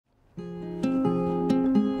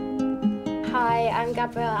Hi, I'm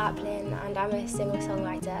Gabrielle Aplin and I'm a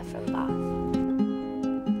singer-songwriter from Bath.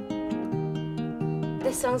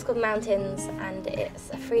 This song's called Mountains and it's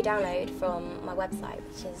a free download from my website,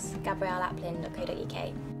 which is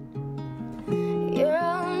gabrielleaplin.co.uk. You're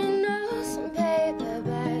only notes and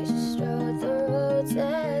paperbacks, just rode the roads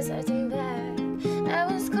desert and back. I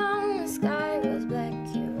was calm, the sky was black.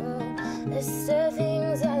 You wrote list of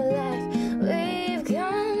things I lack. We've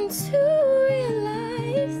come to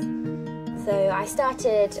realize. So I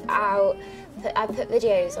started out, I put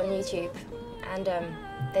videos on YouTube and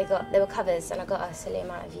they were covers and I got a silly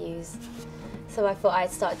amount of views. So I thought I'd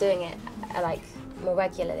start doing it like more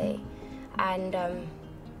regularly. And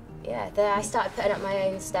I started putting up my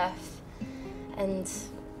own stuff and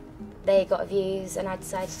they got views, and I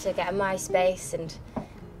decided to get a MySpace and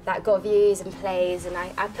that got views and plays, and I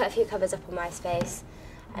put a few covers up on MySpace.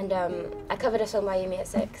 And I covered a song by Yumi at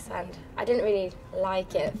 6 and I didn't really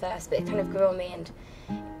like it at first, but it kind of grew on me and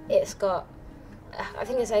it's got, I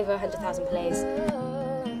think it's over 100,000 plays.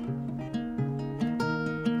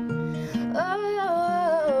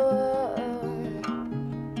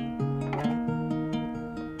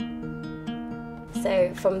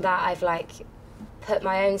 So from that I've like put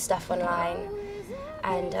my own stuff online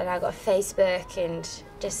and I got a Facebook and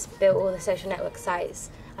just built all the social network sites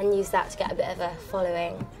and used that to get a bit of a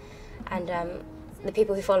following. And the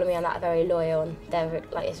people who follow me on that are very loyal and they're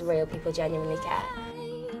like, it's real, people genuinely care.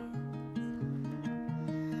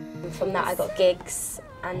 And from that I got gigs,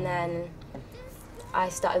 and then I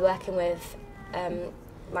started working with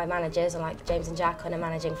my managers and like James and Jack on a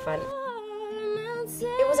managing front.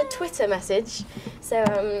 It was a Twitter message, so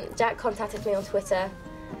Jack contacted me on Twitter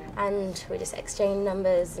and we just exchanged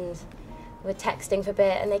numbers and we were texting for a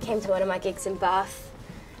bit, and they came to one of my gigs in Bath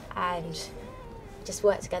and just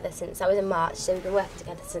worked together since. That was in March, so we've been working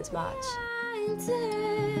together since March.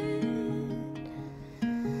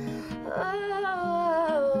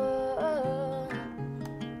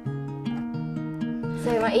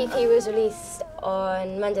 So my EP was released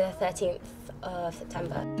on Monday the 13th of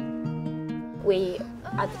September. We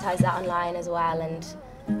advertised that online as well and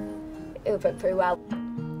it went pretty well.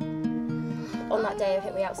 On that day I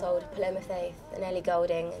think we outsold Paloma Faith and Ellie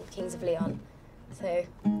Goulding and Kings of Leon. So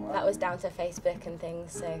that was down to Facebook and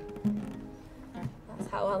things, so that's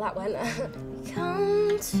how well that went.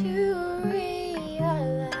 Come to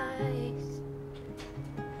realize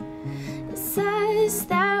it's us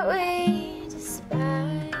that